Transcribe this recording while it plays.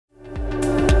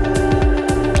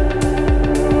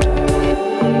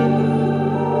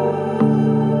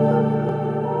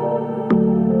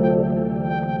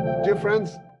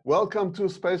Welcome to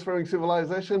Spacefaring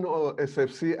Civilization, or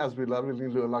SFC as we lovingly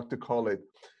like to call it.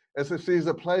 SFC is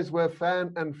a place where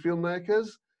fan and filmmakers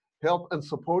help and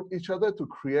support each other to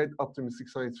create optimistic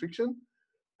science fiction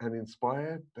and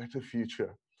inspire a better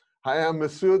future. Hi, I'm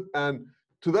Masood, and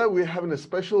today we're having a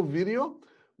special video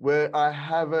where I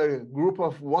have a group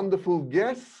of wonderful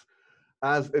guests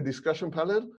as a discussion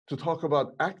panel to talk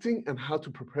about acting and how to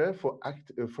prepare for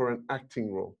an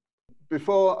acting role.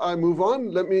 Before I move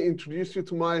on, let me introduce you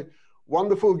to my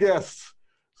wonderful guests.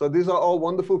 So these are all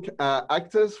wonderful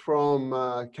actors from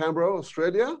Canberra,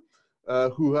 Australia,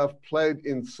 who have played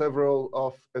in several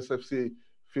of SFC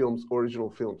films, original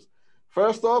films.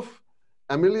 First off,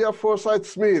 Amelia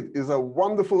Forsyth-Smith is a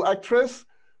wonderful actress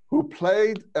who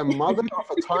played a mother of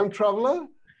a time traveler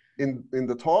in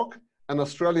The Talk, an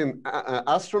Australian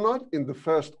astronaut in The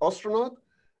First Astronaut,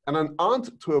 and an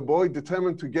aunt to a boy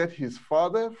determined to get his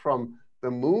father from the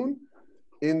moon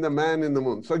in The Man in the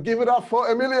Moon. So give it up for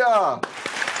Amelia.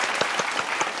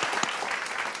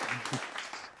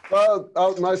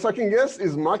 My second guest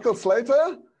is Michael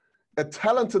Slater, a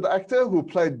talented actor who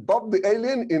played Bob the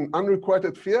Alien in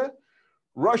Unrequited Fear,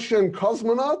 Russian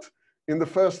cosmonaut in The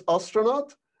First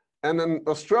Astronaut, and an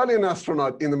Australian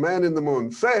astronaut in The Man in the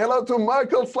Moon. Say hello to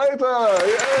Michael Slater.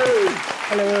 Yay!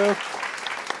 Hello.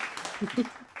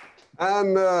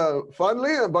 And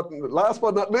finally, but last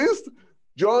but not least,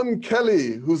 John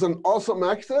Kelly, who's an awesome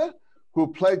actor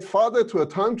who played father to a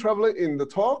time traveler in The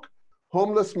Talk,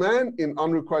 homeless man in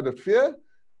Unrequited Fear,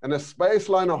 and a space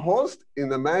liner host in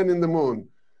The Man in the Moon.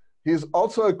 He's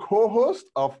also a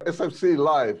co-host of SFC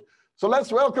Live. So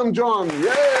let's welcome John.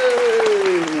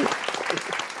 Yay!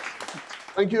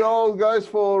 Thank you all guys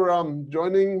for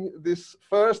joining this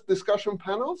first discussion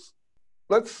panels.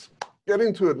 Let's get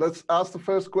into it. Let's ask the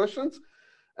first questions.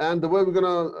 And the way we're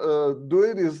gonna do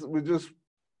it is we just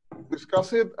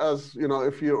discuss it as, you know,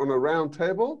 if you're on a round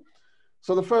table.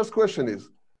 So the first question is,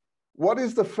 what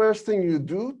is the first thing you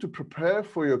do to prepare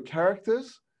for your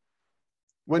characters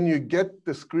when you get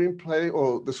the screenplay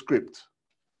or the script?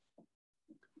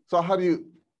 So how do you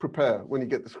prepare when you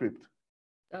get the script?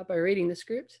 Start by reading the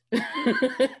script.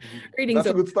 That's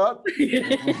a good start.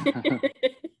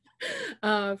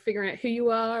 Figuring out who you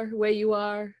are, where you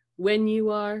are, when you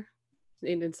are.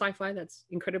 In sci-fi, that's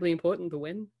incredibly important, the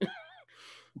when.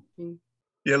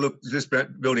 Yeah, look, just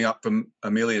building up from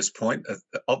Amelia's point,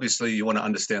 obviously you want to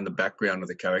understand the background of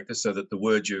the character so that the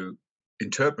words you're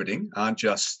interpreting aren't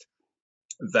just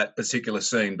that particular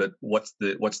scene, but what's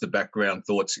the background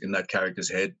thoughts in that character's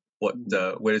head?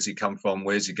 Where does he come from?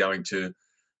 Where's he going to?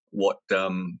 What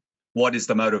is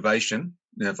the motivation,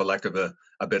 you know, for lack of a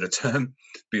better term,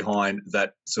 behind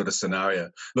that sort of scenario?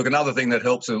 Look, another thing that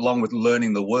helps along with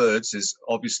learning the words is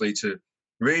obviously to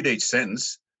read each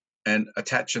sentence and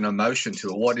attach an emotion to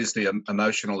it. What is the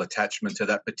emotional attachment to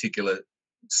that particular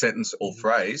sentence or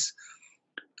phrase?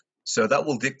 So that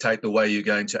will dictate the way you're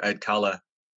going to add colour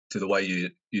to the way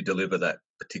you deliver that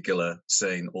particular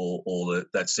scene or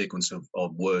that sequence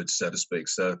of words, so to speak.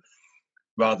 So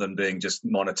rather than being just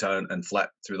monotone and flat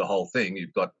through the whole thing,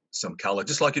 you've got some colour.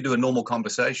 Just like you do a normal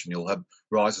conversation, you'll have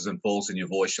rises and falls in your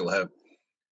voice. You'll have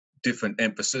different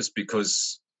emphasis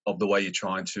because of the way you're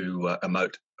trying to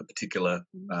emote a particular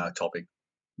topic.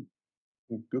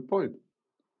 Good point.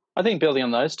 I think building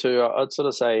on those two, I'd sort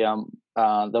of say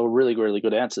they were really, really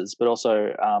good answers, but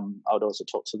also I would also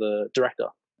talk to the director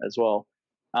as well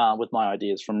with my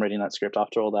ideas from reading that script.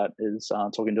 After all that is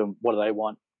talking to them, what do they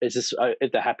want? Is this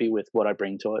if they're happy with what I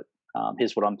bring to it?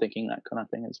 Here's what I'm thinking, that kind of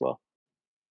thing as well.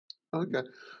 Okay.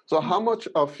 So how much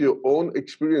of your own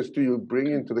experience do you bring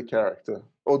into the character?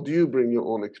 Or do you bring your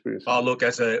own experience? Oh, look,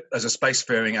 as a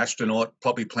spacefaring astronaut,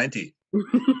 probably plenty.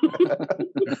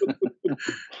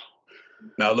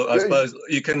 No, look, I suppose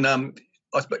you can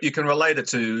relate it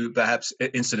to perhaps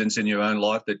incidents in your own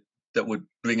life that would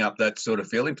bring up that sort of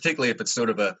feeling, particularly if it's sort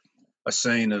of a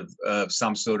scene of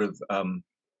some sort of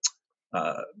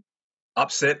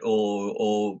upset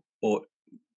or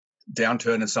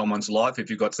downturn in someone's life. If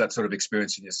you've got that sort of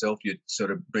experience in yourself, you'd sort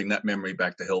of bring that memory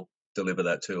back to help deliver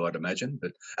that too, I'd imagine.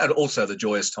 And also the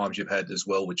joyous times you've had as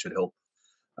well, which would help,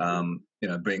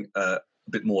 bring a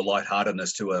bit more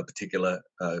lightheartedness to a particular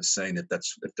scene if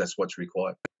that's what's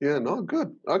required. Yeah, no,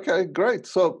 good. Okay, great.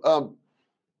 So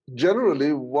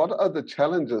generally, what are the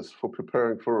challenges for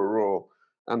preparing for a role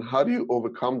and how do you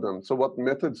overcome them? So what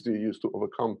methods do you use to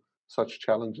overcome such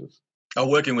challenges?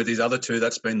 Working with these other two,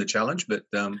 that's been the challenge, but...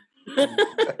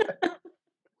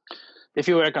 If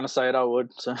you weren't going to say it, I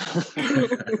would. So.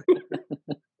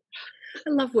 I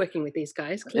love working with these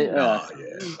guys. Yeah.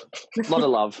 A lot of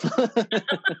love.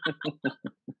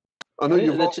 I know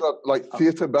you've that's- also got like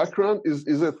theatre background.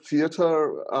 Is a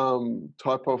theatre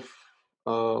type of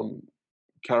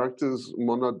characters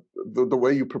the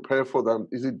way you prepare for them?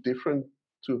 Is it different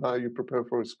to how you prepare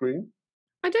for a screen?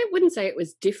 Wouldn't say it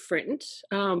was different,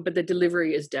 but the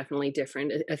delivery is definitely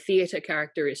different. A theatre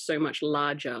character is so much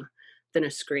larger than a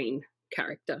screen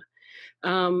character.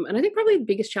 And I think probably the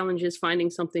biggest challenge is finding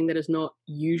something that is not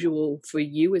usual for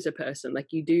you as a person. Like,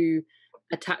 you do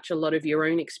attach a lot of your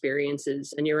own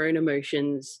experiences and your own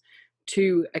emotions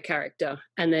to a character,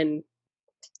 and then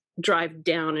drive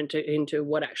down into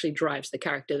what actually drives the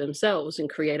character themselves and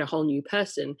create a whole new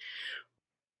person.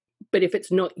 But if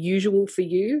it's not usual for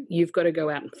you, you've got to go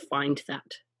out and find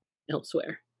that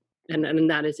elsewhere. And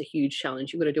that is a huge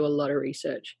challenge. You've got to do a lot of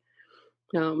research.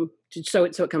 So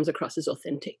it comes across as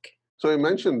authentic. So you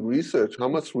mentioned research. How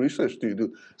much research do you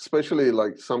do? Especially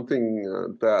like something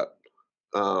that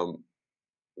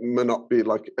may not be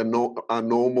like a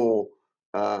normal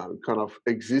kind of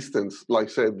existence, like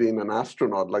say being an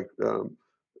astronaut, like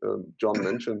John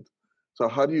mentioned. So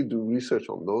how do you do research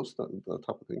on those that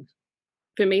type of things?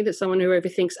 For me, that's someone who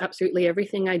overthinks absolutely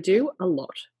everything I do a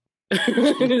lot.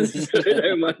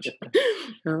 So much.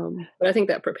 But I think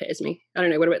that prepares me. I don't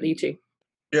know. What about you two?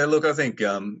 Yeah, look, I think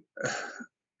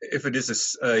if it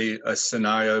is a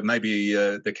scenario, maybe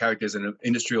the character's in an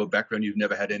industry or background you've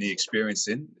never had any experience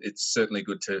in, it's certainly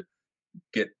good to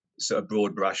get a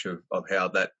broad brush of how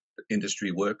that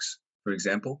industry works. For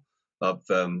example, I've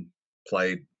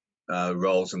played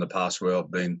roles in the past where I've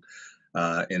been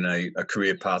in a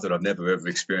career path that I've never ever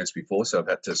experienced before. So I've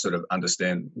had to sort of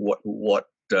understand what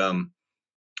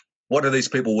do these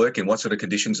people work in, what sort of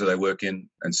conditions do they work in,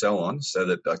 and so on, so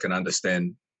that I can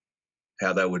understand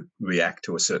how they would react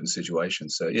to a certain situation.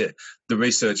 So yeah, the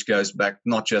research goes back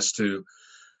not just to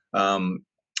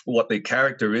what their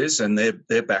character is and their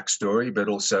backstory, but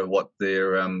also what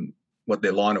their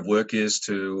line of work is,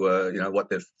 to what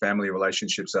their family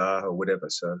relationships are or whatever.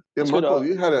 So yeah, Michael,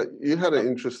 you had an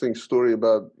interesting story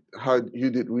about how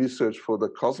you did research for the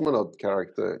cosmonaut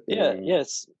character.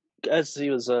 Yes. As he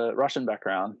was a Russian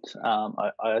background,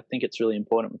 I think it's really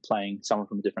important with playing someone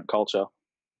from a different culture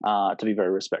to be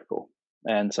very respectful.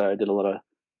 And so I did a lot of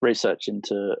research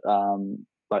into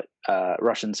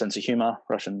Russian sense of humor,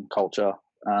 Russian culture,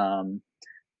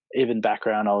 even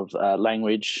background of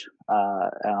language,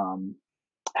 and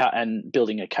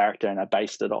building a character, and I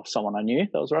based it off someone I knew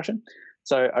that was Russian.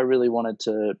 So I really wanted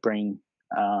to bring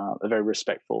a very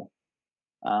respectful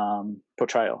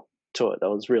portrayal to it that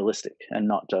was realistic, and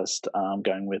not just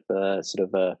going with a sort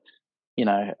of a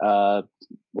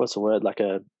what's the word, like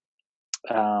a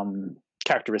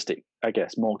characteristic, I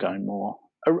guess, of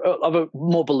a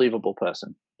more believable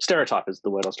person. Stereotype is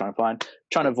the word I was trying to find.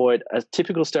 Trying to avoid a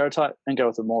typical stereotype and go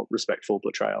with a more respectful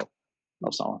portrayal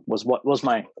of someone was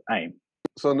my aim.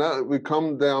 So now we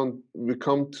come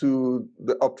to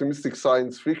the optimistic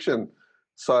science fiction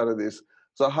side of this.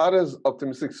 So how does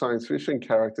optimistic science fiction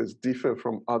characters differ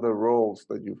from other roles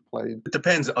that you've played? It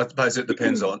depends. I suppose it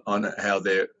depends on how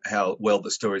well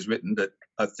the story is written. But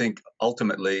I think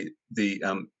ultimately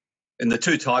in the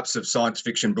two types of science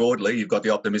fiction broadly, you've got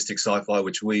the optimistic sci-fi,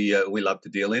 which we love to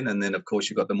deal in, and then of course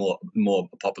you've got the more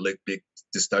apocalyptic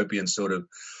dystopian sort of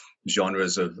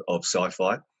genres of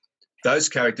sci-fi. Those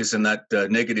characters in that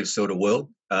negative sort of world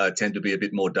tend to be a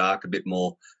bit more dark, a bit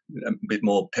more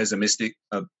pessimistic,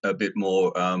 a bit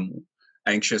more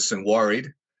anxious and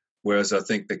worried. Whereas I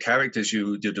think the characters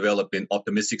you develop in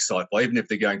optimistic sci-fi, even if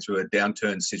they're going through a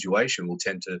downturn situation, will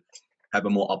tend to have a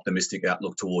more optimistic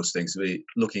outlook towards things, be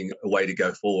looking a way to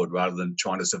go forward rather than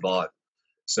trying to survive.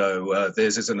 So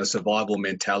theirs isn't a survival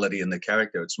mentality in the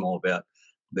character. It's more about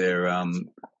their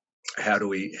how do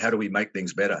we make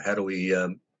things better? How do we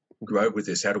grow with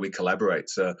this? How do we collaborate?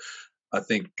 So I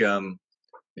think I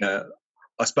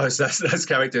suppose those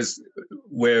characters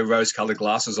wear rose-colored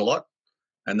glasses a lot,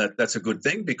 and that's a good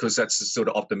thing, because that's the sort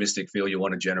of optimistic feel you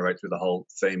want to generate through the whole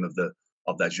theme of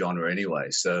that genre anyway.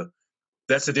 So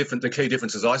that's the key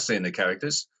differences I see in the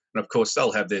characters. And of course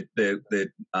they'll have their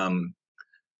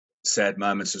sad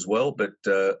moments as well, but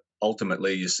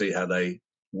ultimately you see how they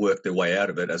work their way out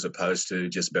of it, as opposed to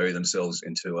just bury themselves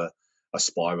into a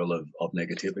spiral of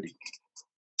negativity.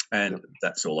 And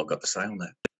that's all I've got to say on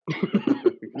that.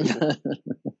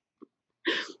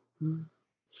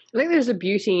 I think there's a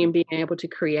beauty in being able to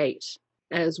create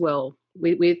as well.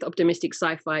 With optimistic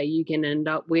sci-fi, you can end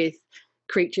up with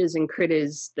creatures and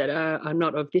critters that are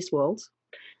not of this world.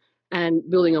 And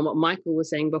building on what Michael was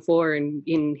saying before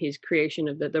in his creation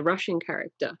of the Russian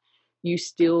character, you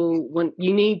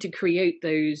need to create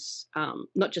those,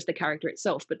 not just the character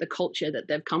itself, but the culture that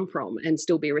they've come from, and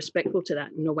still be respectful to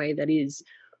that in a way that is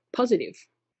positive.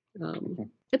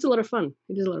 It's a lot of fun.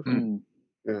 It is a lot of fun.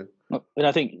 Yeah. And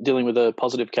I think dealing with a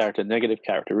positive character, negative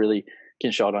character, really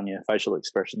can show it on your facial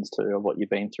expressions too, of what you've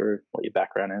been through, what your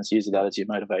background is. Use that as your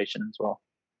motivation as well.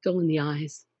 It's all in the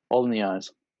eyes. All in the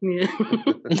eyes. Yeah.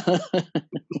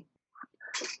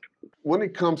 When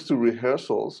it comes to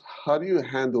rehearsals, how do you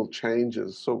handle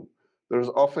changes? So there's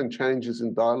often changes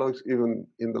in dialogues, even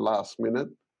in the last minute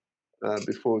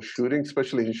before shooting,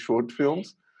 especially in short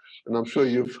films. And I'm sure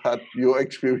you've had your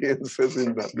experiences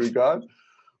in that regard.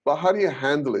 But how do you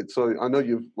handle it? So I know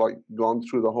you've gone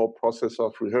through the whole process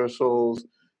of rehearsals,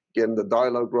 getting the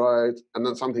dialogue right, and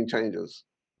then something changes.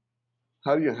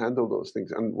 How do you handle those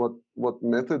things? And what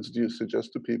methods do you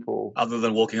suggest to people? Other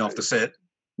than walking off the set?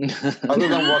 Other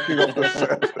than walking off the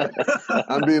set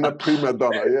and being a prima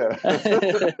donna, yeah.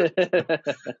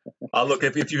 Look,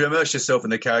 if you immerse yourself in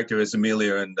the character as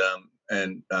Amelia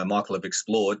and Michael have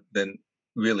explored, then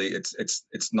really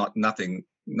it's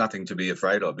nothing to be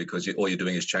afraid of, because all you're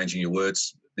doing is changing your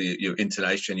words, your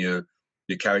intonation, your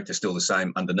character's still the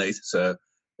same underneath. So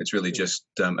it's really just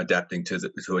adapting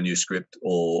to a new script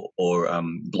or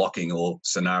blocking or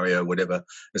scenario, whatever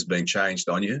is being changed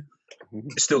on you.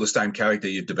 It's still the same character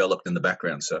you've developed in the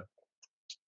background. So,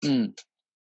 and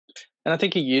I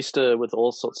think you're used to, with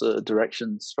all sorts of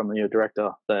directions from your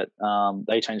director, that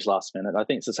they change last minute. I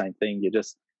think it's the same thing. You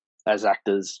just, as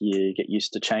actors, you get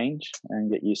used to change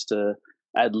and get used to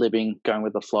ad-libbing, going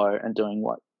with the flow, and doing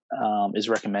what is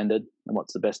recommended and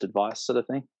what's the best advice, sort of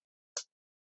thing.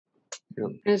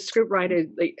 Yeah. As a scriptwriter,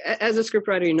 as a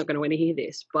scriptwriter, you're not going to want to hear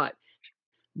this, but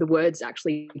the words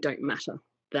actually don't matter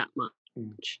that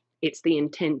much. It's the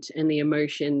intent and the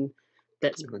emotion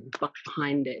that's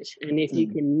behind it. And if you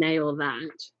can nail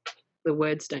that, the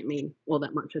words don't mean all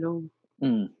that much at all.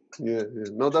 Yeah.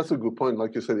 No, that's a good point.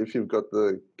 Like you said, if you've got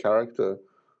the character,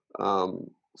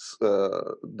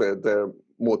 their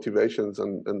motivations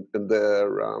and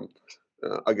their,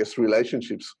 I guess,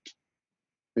 relationships,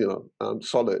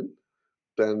 solid,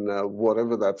 then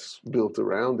whatever that's built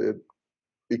around it,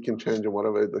 it can change, and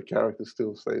whatever the character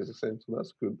still stays the same. So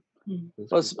that's good.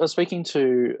 I was speaking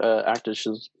to actors.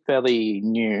 She's fairly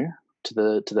new to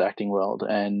the acting world,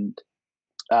 and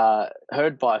her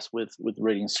advice with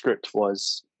reading script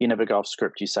was, you never go off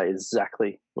script. You say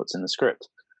exactly what's in the script.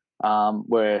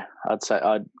 Where I'd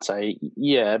say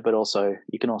yeah, but also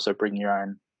you can also bring your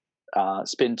own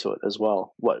spin to it as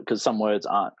well. Because some words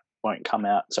won't come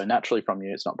out so naturally from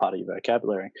you. It's not part of your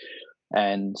vocabulary,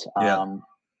 and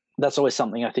that's always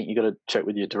something I think you got to check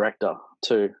with your director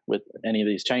too, with any of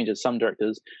these changes. Some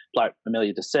directors, like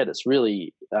Amelia just said, it's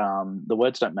really the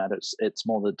words don't matter. It's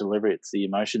more the delivery, it's the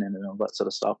emotion in it and all that sort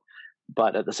of stuff.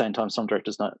 But at the same time, some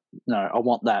directors no, I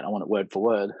want that. I want it word for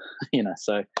word,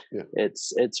 So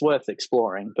it's worth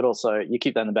exploring. But also, you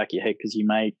keep that in the back of your head, because you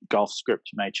may go off script,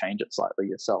 you may change it slightly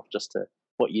yourself, just to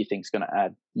what you think is going to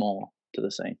add more to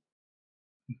the scene.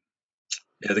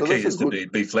 Yeah, the key is to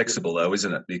be flexible, though,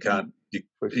 isn't it? You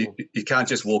can't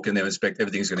just walk in there and expect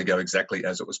everything's going to go exactly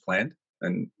as it was planned,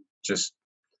 and just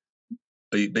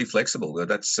be flexible.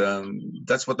 That's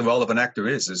what the role of an actor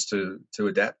is to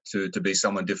adapt to be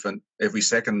someone different every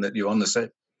second that you're on the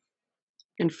set.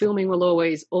 And filming will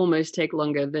always almost take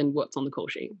longer than what's on the call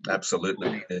sheet.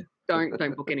 Absolutely. Yeah.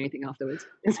 Don't book anything afterwards.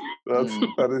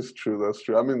 That is true. That's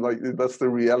true. I mean, that's the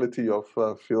reality of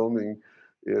filming.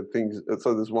 Yeah, things.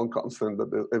 So there's one constant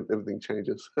that everything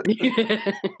changes.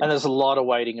 And there's a lot of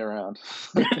waiting around.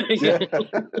 Yeah.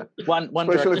 One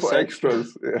especially for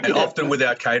extras. Yeah. And often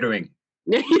without catering.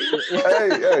 hey,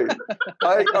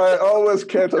 I always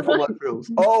cater for my films.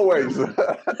 Always.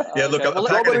 Yeah, look, a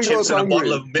packet of chips and a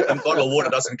bottle of water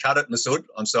doesn't cut it, Masood.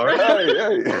 I'm sorry.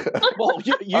 Hey. Well,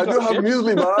 I do have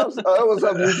muesli bars. I always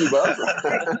have muesli bars.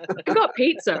 I got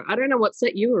pizza. I don't know what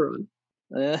set you were on.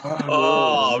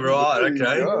 Oh, right,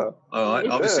 okay. All right.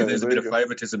 Obviously, there's a bit of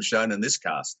favoritism shown in this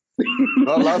cast.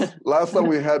 No, last time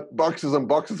we had boxes and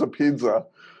boxes of pizza.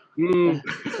 I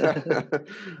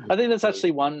think there's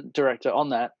actually one director on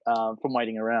that from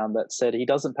Waiting Around that said he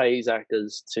doesn't pay his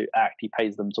actors to act; he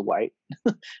pays them to wait.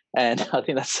 And I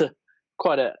think that's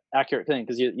quite an accurate thing,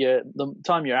 because the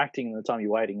time you're acting and the time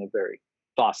you're waiting are very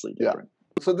vastly different.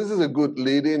 Yeah. So this is a good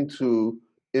lead into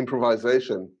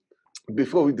improvisation.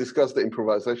 Before we discuss the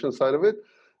improvisation side of it,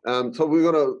 so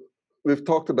we've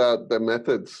talked about the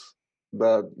methods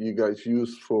that you guys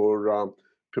use for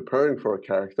preparing for a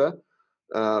character,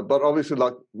 but obviously,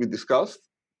 like we discussed,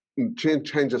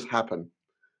 changes happen,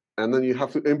 and then you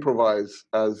have to improvise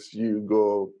as you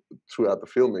go throughout the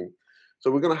filming. So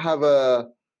we're going to have a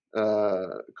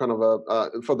kind of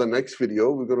for the next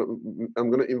video, I'm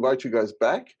going to invite you guys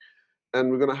back and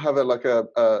we're going to have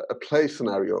a play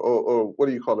scenario, or what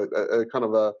do you call it? A kind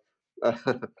of a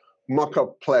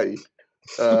mock-up play.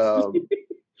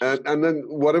 And then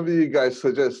whatever you guys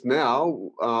suggest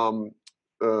now,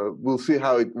 we'll see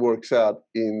how it works out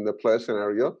in the play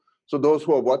scenario. So those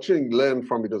who are watching learn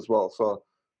from it as well. So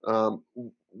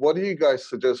what do you guys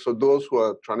suggest for those who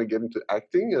are trying to get into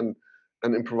acting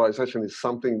and improvisation is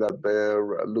something that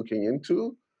they're looking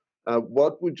into?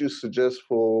 What would you suggest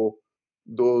for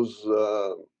those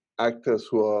actors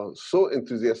who are so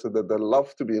enthusiastic that they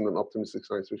love to be in an optimistic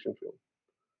science fiction film?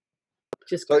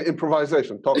 Just so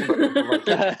improvisation. Talk about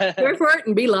improvisation. go for it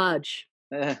and be large.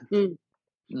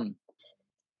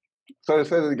 Sorry,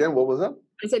 say that again. What was that?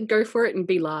 I said go for it and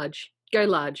be large. Go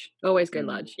large. Always go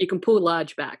large. You can pull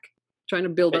large back. Trying to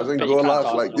build up. I think go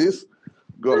large like this.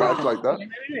 Go large like that.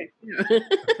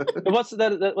 But what's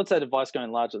that advice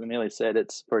going large that Amelia said?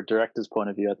 It's for a director's point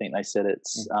of view. I think they said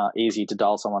it's easy to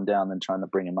dial someone down than trying to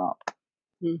bring them up.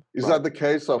 Is that the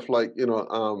case of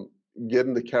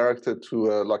getting the character to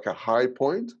a high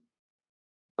point?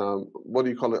 What do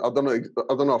you call it? I don't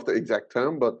know of the exact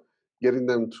term, but getting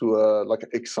them to an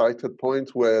excited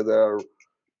point where they're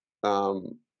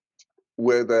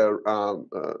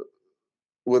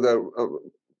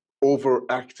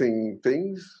overacting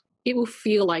things. It will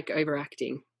feel like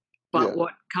overacting, but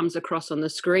what comes across on the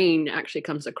screen actually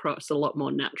comes across a lot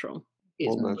more natural.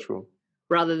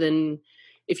 Rather than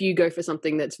if you go for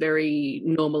something that's very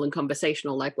normal and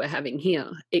conversational like we're having here,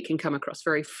 it can come across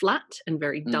very flat and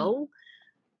very dull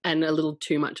and a little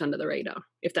too much under the radar,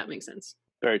 if that makes sense.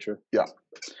 Very true. Yeah.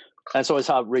 And it's always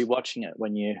hard rewatching it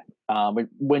when you're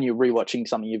rewatching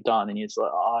something you've done and you're just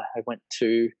like, oh, I went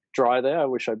too dry there. I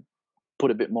wish I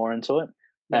put a bit more into it.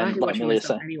 And like Amelia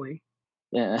said, anyway.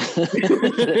 Yeah.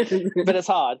 But it's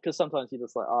hard because sometimes you're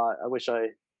just like, oh, I wish I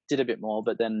did a bit more,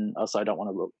 but then also I don't want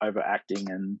to look overacting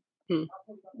and.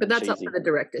 But that's up to the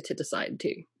director to decide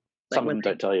too. Some of them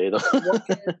don't tell you either.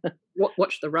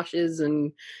 Watch the rushes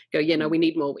and go, no, we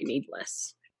need more, we need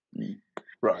less.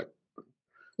 Right.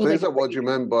 So is that what you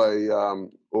meant by go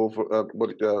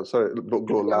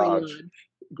large?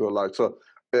 Go large. So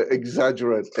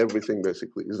exaggerate everything,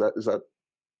 basically. Is that?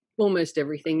 Almost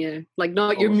everything, yeah. Like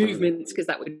not your movements, because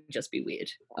that would just be weird.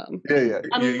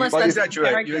 You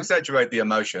exaggerate the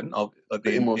emotion of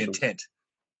the intent.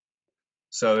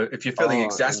 So if you're feeling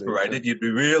exasperated, you'd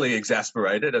be really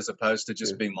exasperated as opposed to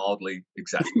just being mildly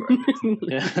exasperated.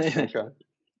 Okay.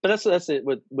 But that's it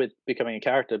with becoming a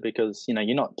character, because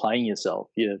you're not playing yourself.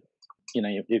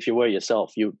 If you were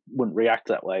yourself, you wouldn't react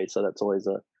that way. So that's always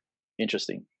a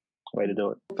interesting way to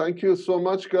do it. Thank you so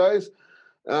much, guys.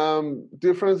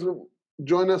 Dear friends,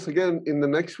 join us again in the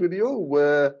next video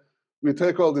where we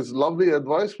take all this lovely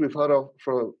advice we've heard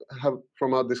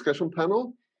from our discussion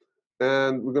panel,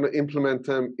 and we're going to implement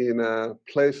them in a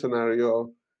play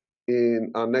scenario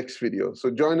in our next video. So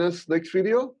join us next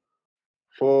video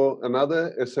for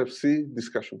another SFC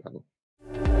discussion panel.